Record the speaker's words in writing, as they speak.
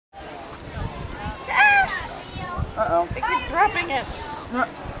Uh-oh. I keep dropping it.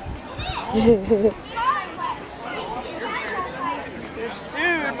 They're so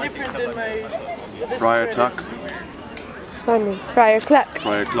different than my... Friar Tuck. It's funny. Friar Cluck.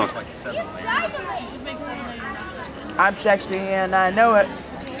 Friar Cluck. I'm sexy and I know it.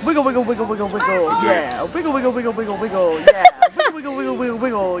 Wiggle, wiggle, wiggle, wiggle, wiggle, yeah. Wiggle, wiggle, wiggle, wiggle, wiggle, yeah. Wiggle, wiggle, wiggle, wiggle,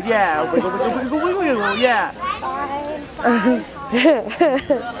 wiggle, yeah. Wiggle, wiggle, wiggle, wiggle, wiggle, yeah.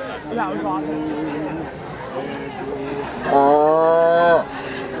 That was awesome.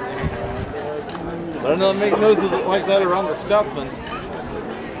 Better not make noises like that around the Scotsman.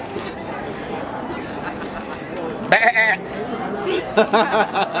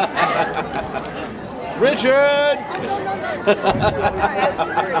 Richard!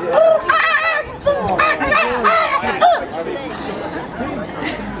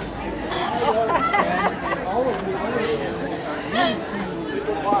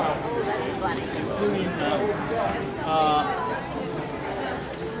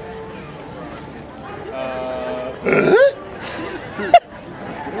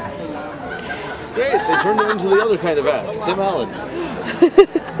 Great, they turned him into the other kind of ass, Tim Allen.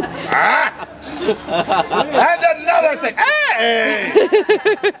 And another thing. Hey!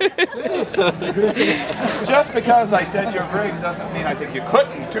 Just because I said your briggs doesn't mean I think you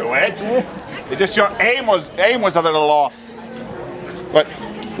couldn't do it. It just your aim was a little off. But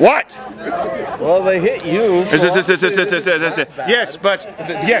what? Well, they hit you. So Yes,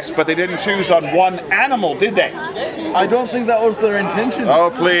 but they didn't choose on one animal, did they? I don't think that was their intention.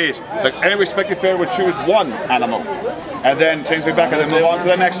 Oh, please. Like, any respected fair would choose one animal. And then change me back and then move on to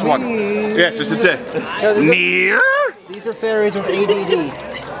the next one. Yes, this is it. Near? These are fairies with ADD.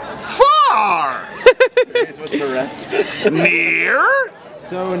 Far! It's with Tourette's. Near?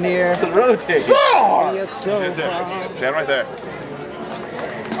 So near. Rotate. Far! Yet so That's far. it. Stand right there.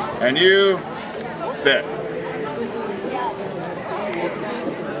 And you, there.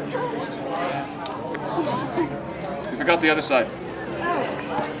 You forgot the other side.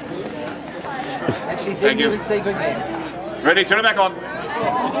 Actually, Thank didn't you. even say good name. Ready? Turn it back on.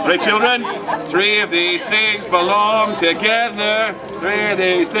 Ready, children? 3 of these things belong together. 3 of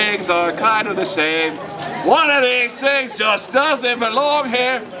these things are kind of the same. 1 of these things just doesn't belong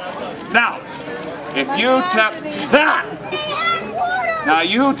here. Now, if you tell that. Now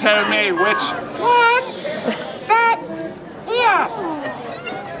you tell me which one that is.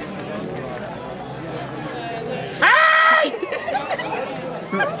 Hey!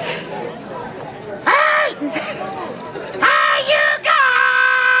 Hey! Hey, you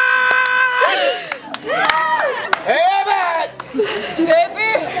guys! Hey, man!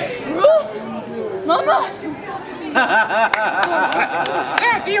 Baby! Ruth! Mama!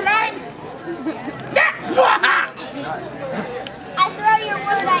 Yeah, do you mind? I throw your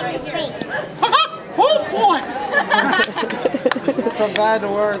word at your face. Oh boy! From bad to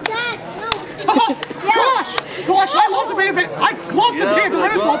worse. Dad, no. Gosh, I love to be a bit. I love to be the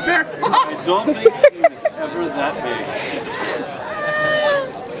Renaissance fair. I don't think he was ever that big.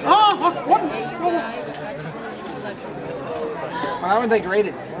 What? Well, I haven't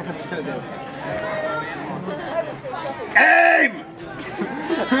degraded. I don't know what it's gonna do. Aim!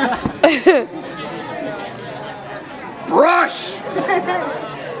 Brush!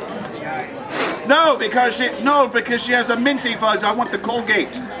 No, because she has a minty fudge. I want the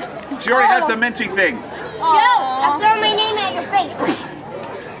Colgate. She already has the minty thing. Joe, I throw my name at your face.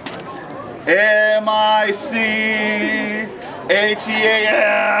 M-I-C-H-E-A-L.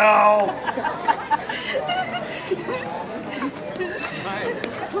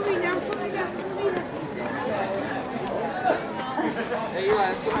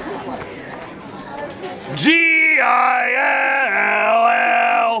 G-I-L-L.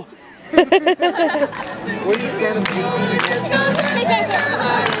 What do you stand up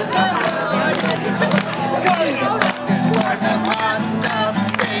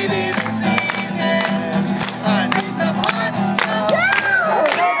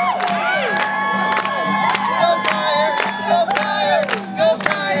Go fire, go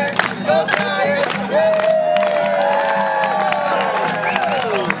fire, go fire.